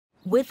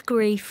With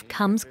grief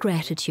comes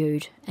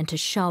gratitude, and to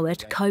show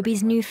it,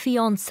 Kobe's new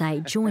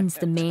fiancée joins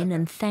the men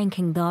in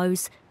thanking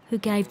those who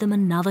gave them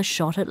another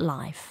shot at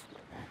life.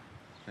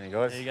 There you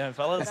guys. There you go,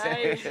 fellas.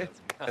 Hey.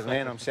 As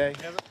man, I'm Shay.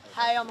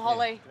 Hey, I'm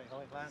Holly.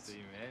 See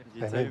you,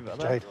 man. You too,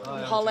 brother. Jade.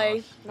 I'm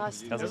Holly.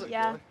 Nice to meet you.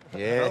 Yeah.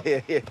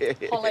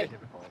 Holly.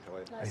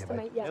 Nice to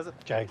meet you.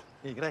 Jade.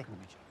 Yeah, g'day.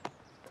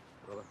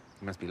 You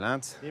must be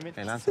Lance. Yeah, man.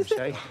 Hey, Lance, I'm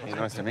Shay. Hey,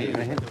 nice to meet you,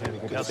 man.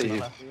 Good to see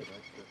you.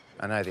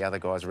 I know the other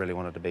guys really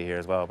wanted to be here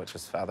as well, but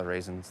just for other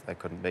reasons they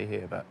couldn't be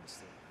here. But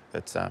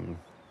it's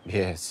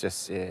yeah, it's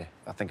just I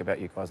think about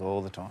you guys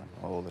all the time,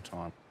 all the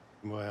time.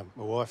 My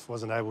wife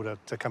wasn't able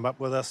to come up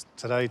with us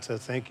today to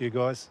thank you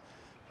guys,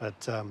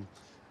 but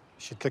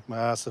she'd kick my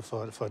ass if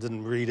I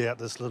didn't read out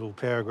this little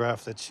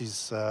paragraph that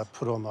she's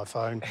put on my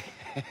phone.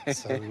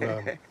 So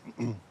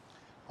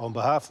on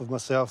behalf of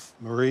myself,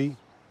 Marie,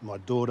 my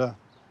daughter,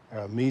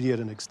 our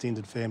immediate and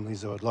extended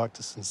families, I would like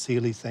to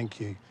sincerely thank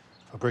you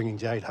for bringing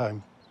Jade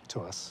home to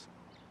us.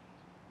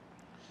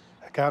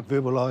 I can't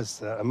verbalise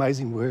the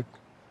amazing work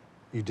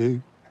you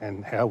do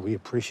and how we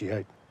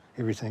appreciate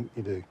everything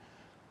you do.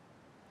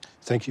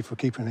 Thank you for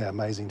keeping our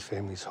amazing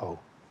families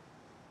whole.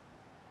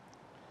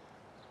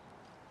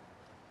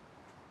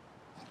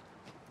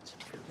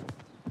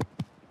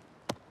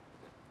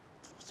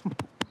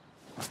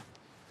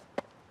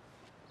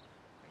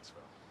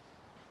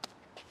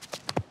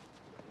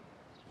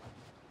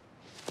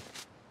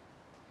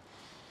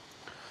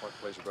 My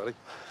pleasure, buddy.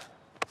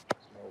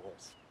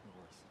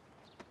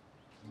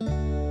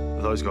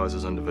 Those guys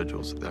as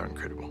individuals, they're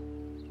incredible.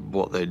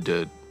 What they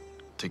did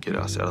to get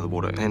us out of the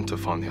water and to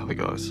find the other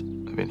guys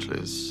eventually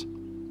is,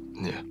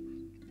 yeah,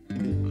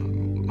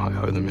 I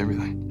owe them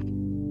everything.